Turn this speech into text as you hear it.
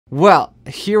Well,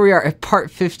 here we are at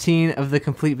part 15 of the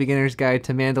Complete Beginner's Guide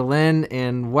to Mandolin,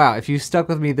 and wow, if you stuck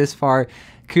with me this far,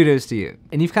 kudos to you.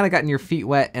 And you've kind of gotten your feet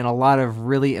wet in a lot of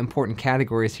really important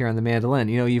categories here on the mandolin.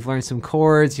 You know, you've learned some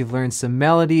chords, you've learned some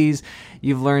melodies,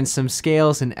 you've learned some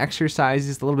scales and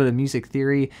exercises, a little bit of music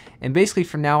theory, and basically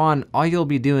from now on, all you'll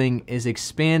be doing is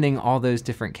expanding all those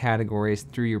different categories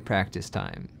through your practice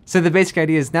time. So the basic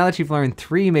idea is now that you've learned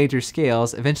 3 major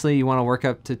scales, eventually you want to work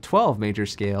up to 12 major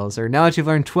scales, or now that you've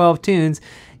learned 12 tunes,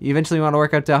 you eventually want to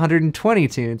work up to 120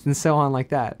 tunes, and so on like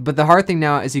that. But the hard thing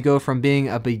now as you go from being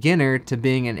a beginner to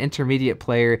being an intermediate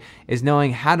player is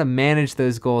knowing how to manage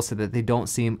those goals so that they don't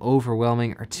seem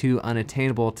overwhelming or too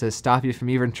unattainable to stop you from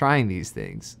even trying these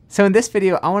things. So in this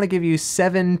video, I want to give you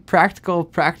 7 practical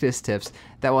practice tips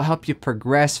that will help you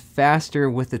progress faster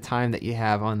with the time that you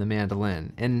have on the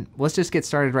mandolin. And let's just get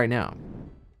started right now.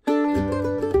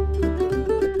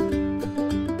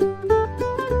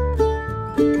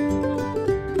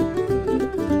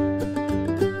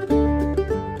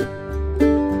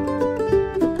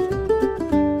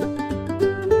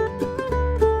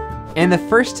 And the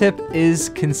first tip is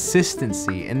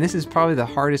consistency, and this is probably the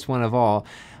hardest one of all,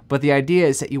 but the idea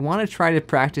is that you want to try to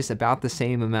practice about the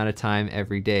same amount of time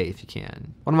every day if you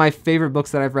can. One of my favorite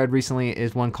books that I've read recently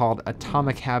is one called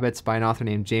Atomic Habits by an author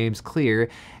named James Clear,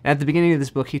 and at the beginning of this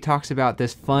book he talks about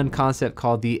this fun concept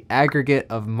called the aggregate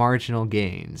of marginal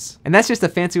gains. And that's just a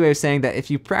fancy way of saying that if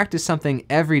you practice something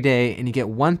every day and you get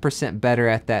 1% better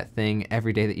at that thing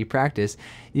every day that you practice,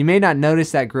 you may not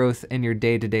notice that growth in your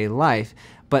day-to-day life,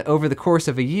 but over the course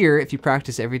of a year, if you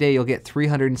practice every day, you'll get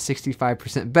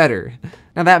 365% better.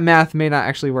 Now that math may not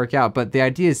actually work out, but the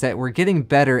idea is that we're getting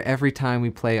better every time we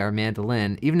play our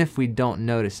mandolin, even if we don't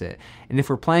notice it. And if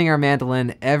we're playing our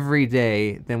mandolin every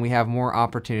day, then we have more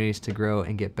opportunities to grow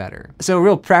and get better. So a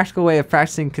real practical way of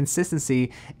practicing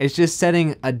consistency is just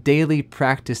setting a daily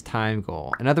practice time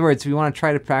goal. In other words, we want to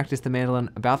try to practice the mandolin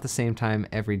about the same time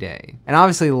every day. And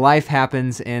obviously life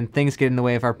happens and things get in the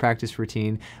way of our practice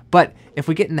routine, but if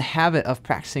we get in the habit of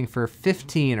practicing for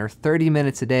 15 or 30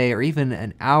 minutes a day or even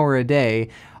an hour a day,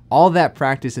 all that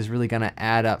practice is really going to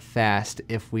add up fast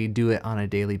if we do it on a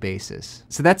daily basis.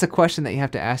 So that's a question that you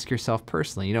have to ask yourself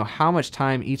personally. You know, how much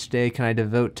time each day can I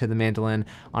devote to the mandolin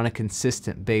on a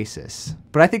consistent basis?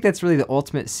 But I think that's really the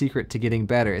ultimate secret to getting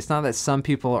better. It's not that some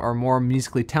people are more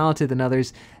musically talented than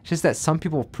others, it's just that some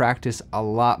people practice a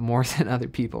lot more than other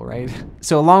people, right?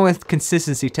 So along with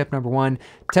consistency, tip number 1,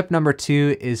 tip number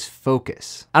 2 is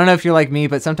focus. I don't know if you're like me,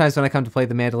 but sometimes when I come to play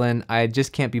the mandolin, I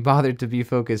just can't be bothered to be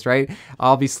focused, right?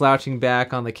 I'll be slouching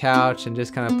back on the couch and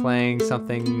just kind of playing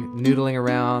something, noodling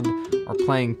around, or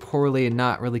playing poorly and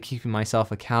not really keeping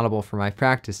myself accountable for my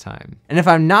practice time. And if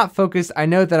I'm not focused, I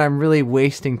know that I'm really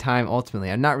wasting time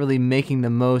ultimately. I'm not really making the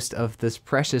most of this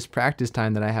precious practice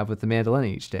time that I have with the mandolin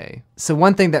each day. So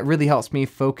one thing that really helps me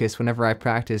focus whenever I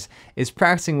practice is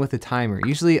practicing with a timer.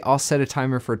 Usually I'll set a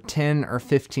timer for 10 or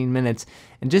 15 minutes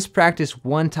and just practice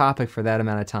one topic for that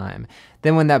amount of time.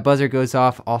 Then when that buzzer goes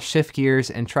off, I'll shift gears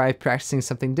and try practicing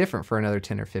something different for another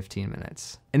 10 or 15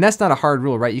 minutes. And that's not a hard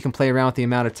rule, right? You can play around with the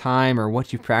amount of time or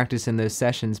what you practice in those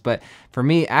sessions, but for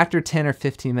me, after 10 or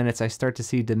 15 minutes, I start to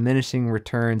see diminishing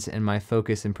returns in my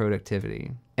focus and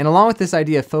productivity. And along with this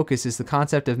idea of focus is the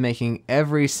concept of making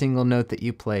every single note that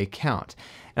you play count.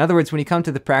 In other words, when you come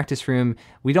to the practice room,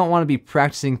 we don't want to be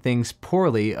practicing things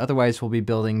poorly, otherwise we'll be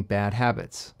building bad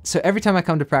habits. So every time I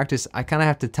come to practice, I kind of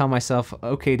have to tell myself,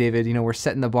 okay, David, you know, we're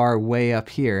setting the bar way up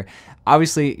here.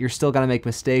 Obviously, you're still going to make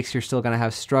mistakes, you're still going to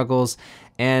have struggles,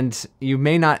 and you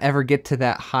may not ever get to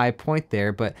that high point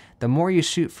there, but the more you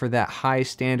shoot for that high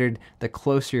standard, the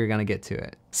closer you're going to get to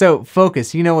it. So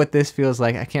focus, you know what this feels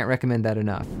like. I can't recommend that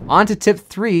enough. On to tip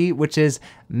 3, which is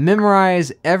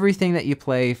memorize everything that you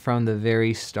play from the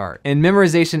very start. And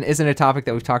memorization isn't a topic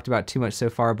that we've talked about too much so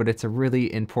far, but it's a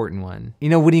really important one. You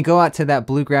know, when you go out to that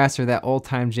bluegrass or that old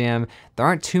time jam, there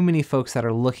aren't too many folks that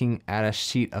are looking at a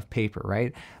sheet of paper,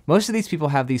 right? Most of these people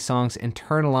have these songs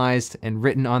internalized and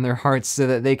written on their hearts so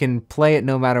that they can play it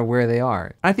no matter where they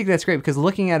are. I think that's great because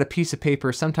looking at a piece of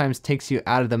paper sometimes takes you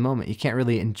out of the moment. You can't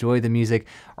really enjoy the music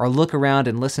or look around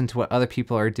and listen to what other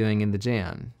people are doing in the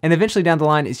jam. And eventually down the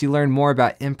line, as you learn more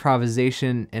about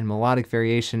improvisation and melodic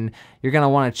variation, you're going to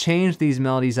want to change these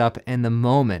melodies up in the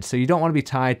moment. So you don't want to be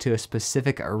tied to a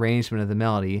specific arrangement of the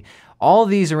melody. All of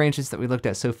these arrangements that we looked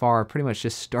at so far are pretty much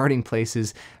just starting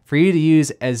places for you to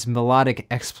use as melodic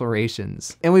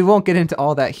explorations. And we won't get into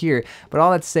all that here, but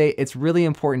all that to say, it's really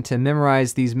important to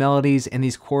memorize these melodies and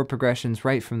these chord progressions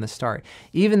right from the start.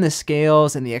 Even the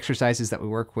scales and the exercises that we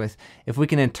work with, if we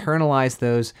can internalize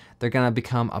those, they're gonna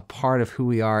become a part of who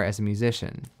we are as a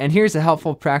musician. And here's a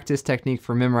helpful practice technique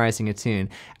for memorizing a tune.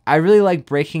 I really like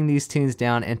breaking these tunes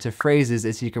down into phrases,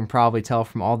 as you can probably tell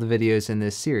from all the videos in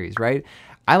this series, right?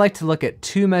 I like to look at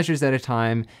 2 measures at a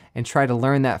time and try to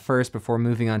learn that first before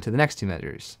moving on to the next 2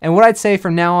 measures. And what I'd say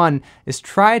from now on is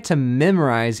try to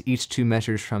memorize each 2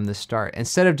 measures from the start.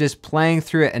 Instead of just playing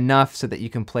through it enough so that you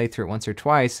can play through it once or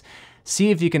twice,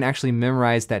 see if you can actually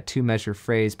memorize that 2-measure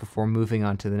phrase before moving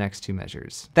on to the next 2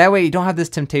 measures. That way you don't have this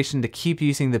temptation to keep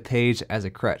using the page as a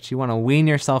crutch. You want to wean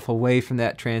yourself away from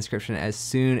that transcription as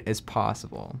soon as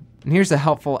possible. And here's a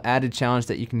helpful added challenge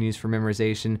that you can use for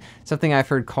memorization, something I've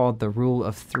heard called the rule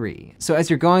of 3. So as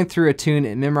you're going through a tune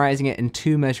and memorizing it in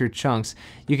 2 measured chunks,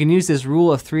 you can use this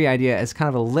rule of 3 idea as kind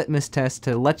of a litmus test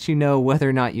to let you know whether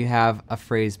or not you have a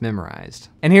phrase memorized.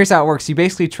 And here's how it works. You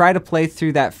basically try to play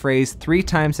through that phrase 3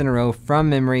 times in a row from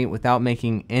memory without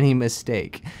making any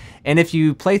mistake. And if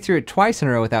you play through it twice in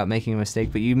a row without making a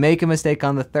mistake, but you make a mistake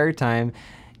on the 3rd time,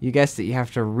 you guessed it, you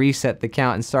have to reset the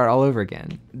count and start all over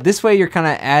again. This way you're kind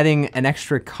of adding an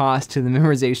extra cost to the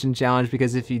memorization challenge,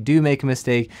 because if you do make a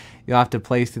mistake, you'll have to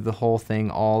play through the whole thing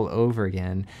all over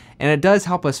again. And it does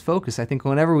help us focus, I think,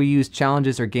 whenever we use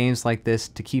challenges or games like this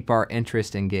to keep our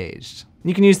interest engaged.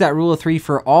 You can use that rule of 3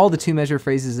 for all the 2-measure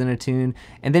phrases in a tune,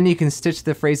 and then you can stitch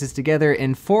the phrases together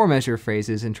in 4-measure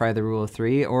phrases and try the rule of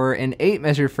 3, or in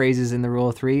 8-measure phrases in the rule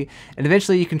of 3, and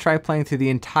eventually you can try playing through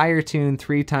the entire tune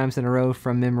 3 times in a row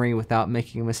from memory without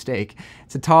making a mistake.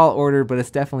 It's a tall order, but it's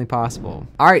definitely possible.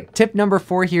 All right, tip number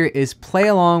 4 here is play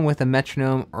along with a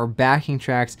metronome or backing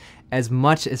tracks as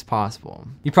much as possible.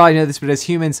 You probably know this, but as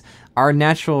humans, our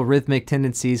natural rhythmic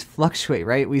tendencies fluctuate,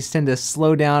 right? We tend to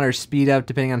slow down or speed up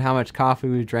depending on how much coffee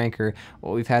we've drank or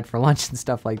what we've had for lunch and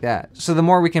stuff like that. So the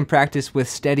more we can practice with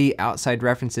steady outside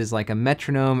references like a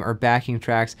metronome or backing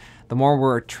tracks, the more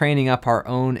we're training up our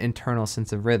own internal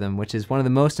sense of rhythm, which is one of the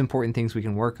most important things we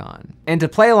can work on. And to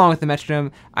play along with the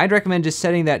metronome, I'd recommend just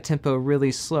setting that tempo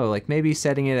really slow, like maybe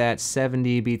setting it at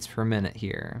 70 beats per minute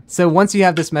here. So once you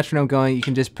have this metronome going, you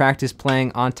can just practice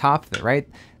playing on top of it, right?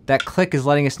 That click is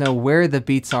letting us know where the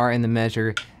beats are in the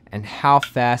measure and how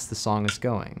fast the song is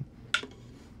going.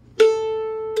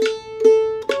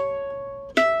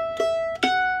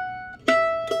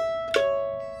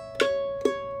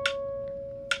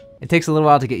 It takes a little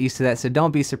while to get used to that, so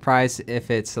don't be surprised if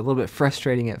it's a little bit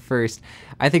frustrating at first.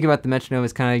 I think about the metronome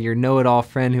as kind of your know-it-all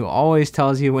friend who always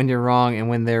tells you when you're wrong and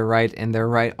when they're right, and they're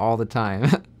right all the time.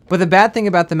 But the bad thing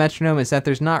about the metronome is that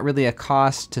there's not really a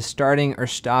cost to starting or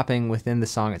stopping within the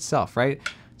song itself, right?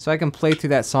 So I can play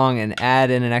through that song and add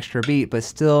in an extra beat, but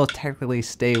still technically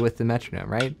stay with the metronome,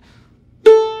 right?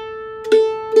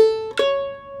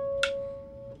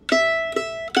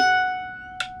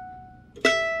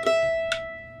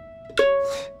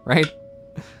 Right?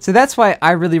 So that's why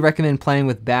I really recommend playing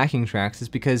with backing tracks, is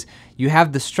because you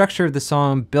have the structure of the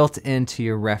song built into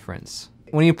your reference.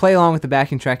 When you play along with the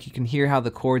backing track, you can hear how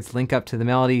the chords link up to the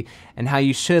melody and how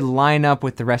you should line up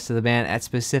with the rest of the band at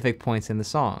specific points in the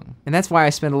song. And that's why I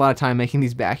spend a lot of time making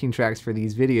these backing tracks for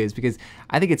these videos, because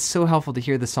I think it's so helpful to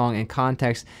hear the song in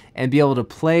context and be able to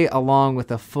play along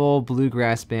with a full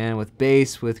bluegrass band with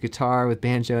bass, with guitar, with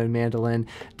banjo and mandolin,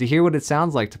 to hear what it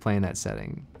sounds like to play in that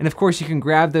setting. And of course, you can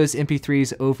grab those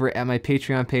MP3s over at my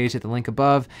Patreon page at the link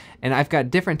above, and I've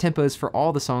got different tempos for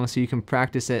all the songs so you can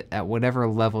practice it at whatever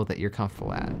level that you're comfortable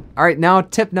at. All right, now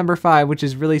tip number 5, which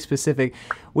is really specific,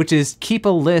 which is keep a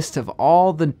list of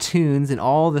all the tunes and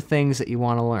all the things that you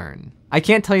want to learn. I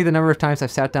can't tell you the number of times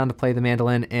I've sat down to play the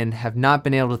mandolin and have not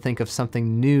been able to think of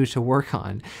something new to work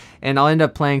on. And I'll end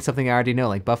up playing something I already know,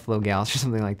 like Buffalo Gals or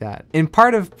something like that. And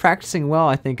part of practicing well,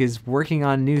 I think, is working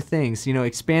on new things, you know,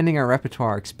 expanding our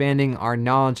repertoire, expanding our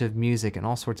knowledge of music and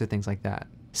all sorts of things like that.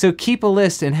 So keep a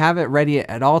list and have it ready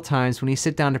at all times. When you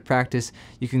sit down to practice,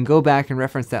 you can go back and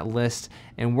reference that list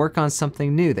and work on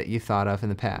something new that you thought of in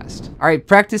the past. All right,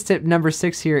 practice tip number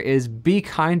 6 here is be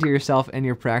kind to yourself in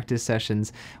your practice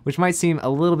sessions, which might seem a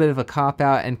little bit of a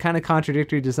cop-out and kind of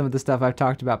contradictory to some of the stuff I've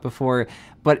talked about before,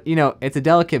 but you know, it's a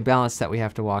delicate balance that we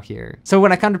have to walk here. So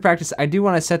when I come to practice, I do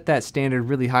want to set that standard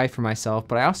really high for myself,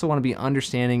 but I also want to be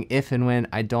understanding if and when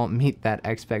I don't meet that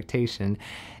expectation.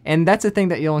 And that's the thing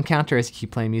that you'll encounter as you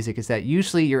keep playing music, is that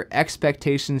usually your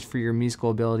expectations for your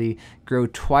musical ability grow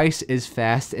twice as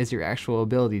fast as your actual natural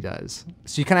ability does.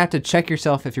 So you kind of have to check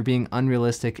yourself if you're being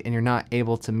unrealistic and you're not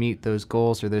able to meet those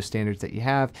goals or those standards that you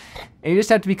have. And you just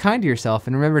have to be kind to yourself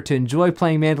and remember to enjoy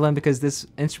playing mandolin, because this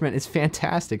instrument is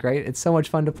fantastic, right? It's so much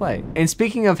fun to play. And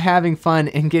speaking of having fun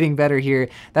and getting better here,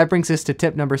 that brings us to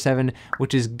tip number 7,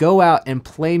 which is go out and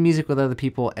play music with other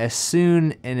people as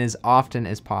soon and as often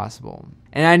as possible.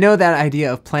 And I know that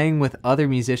idea of playing with other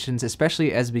musicians,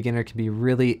 especially as a beginner, can be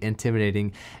really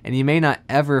intimidating, and you may not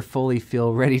ever fully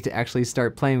feel ready to actually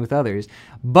start playing with others,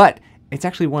 but it's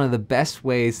actually one of the best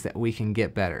ways that we can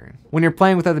get better. When you're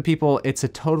playing with other people, it's a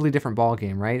totally different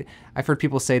ballgame, right? I've heard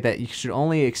people say that you should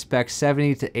only expect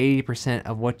 70 to 80%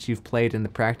 of what you've played in the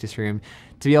practice room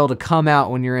to be able to come out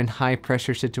when you're in high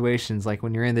pressure situations, like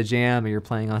when you're in the jam or you're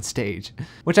playing on stage.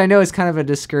 Which I know is kind of a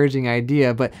discouraging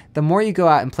idea, but the more you go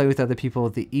out and play with other people,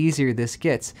 the easier this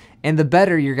gets, and the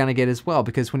better you're gonna get as well,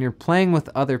 because when you're playing with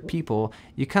other people,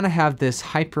 you kind of have this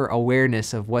hyper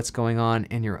awareness of what's going on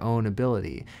in your own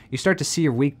ability. You start to see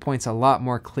your weak points a lot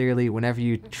more clearly whenever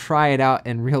you try it out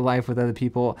in real life with other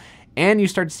people, and you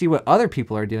start to see what other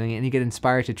people are doing, and you get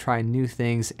inspired to try new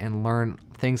things and learn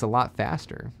things a lot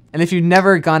faster. And if you've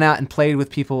never gone out and played with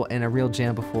people in a real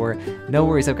jam before, no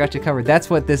worries, I've got you covered. That's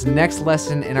what this next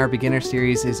lesson in our beginner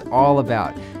series is all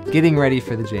about, getting ready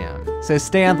for the jam. So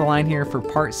stay on the line here for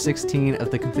part 16 of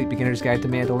the Complete Beginner's Guide to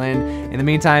Mandolin. In the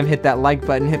meantime, hit that like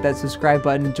button, hit that subscribe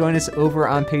button, join us over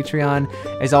on Patreon.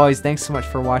 As always, thanks so much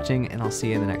for watching, and I'll see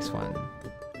you in the next one.